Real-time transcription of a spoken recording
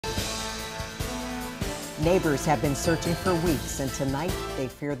Neighbors have been searching for weeks, and tonight they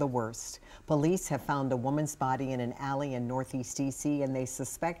fear the worst. Police have found a woman's body in an alley in Northeast D.C., and they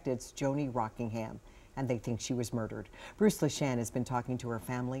suspect it's Joni Rockingham, and they think she was murdered. Bruce LeShan has been talking to her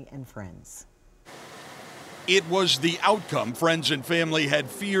family and friends. It was the outcome friends and family had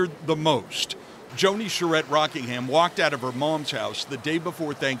feared the most. Joni Rockingham walked out of her mom's house the day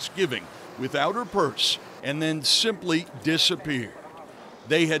before Thanksgiving without her purse and then simply disappeared.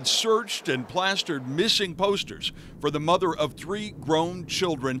 They had searched and plastered missing posters for the mother of 3 grown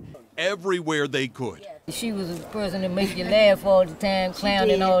children everywhere they could. She was a person that made you laugh all the time,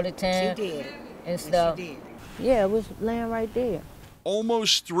 clowning all the time. She did. And stuff. She did. Yeah, it was laying right there.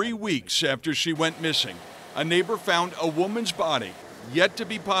 Almost 3 weeks after she went missing, a neighbor found a woman's body, yet to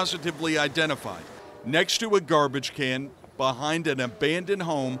be positively identified, next to a garbage can behind an abandoned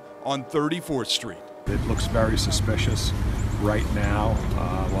home on 34th Street. It looks very suspicious. Right now,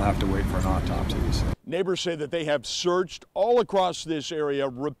 we'll have to wait for an autopsy. Neighbors say that they have searched all across this area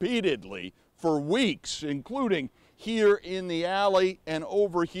repeatedly for weeks, including here in the alley and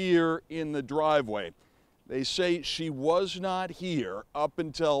over here in the driveway. They say she was not here up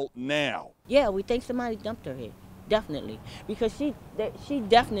until now. Yeah, we think somebody dumped her here, definitely, because she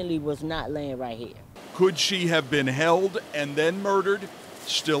definitely was not laying right here. Could she have been held and then murdered?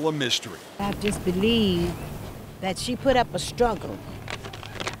 Still a mystery. I just believe that she put up a struggle,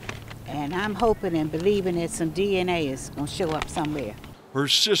 and I'm hoping and believing that some DNA is going to show up somewhere. Her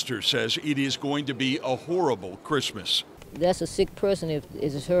sister says it is going to be a horrible Christmas. That's a sick person if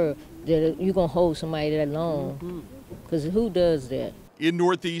it's her, that you're going to hold somebody that long, because who does that? In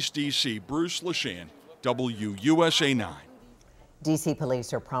Northeast D.C., Bruce LeShan, WUSA 9. D.C.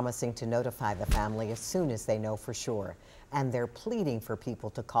 police are promising to notify the family as soon as they know for sure, and they're pleading for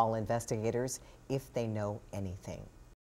people to call investigators if they know anything.